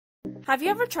Have you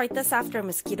ever tried this after a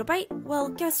mosquito bite? Well,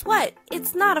 guess what?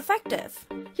 It's not effective.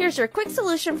 Here's your quick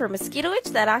solution for mosquito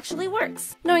itch that actually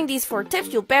works. Knowing these 4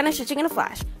 tips, you'll banish itching in a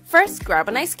flash. First, grab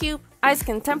an ice cube. Ice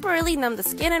can temporarily numb the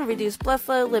skin and reduce blood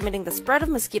flow, limiting the spread of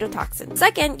mosquito toxins.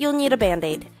 Second, you'll need a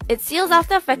band-aid. It seals off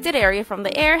the affected area from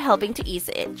the air, helping to ease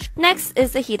the itch. Next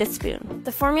is the heated spoon.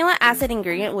 The formula acid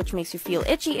ingredient which makes you feel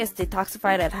itchy is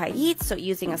detoxified at high heat, so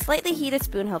using a slightly heated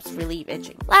spoon helps relieve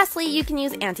itching. Lastly, you can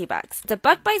use ANTIBUGS, the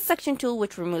bug bite suction tool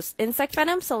which removes insect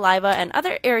venom, saliva, and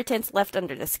other irritants left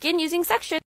under the skin using suction.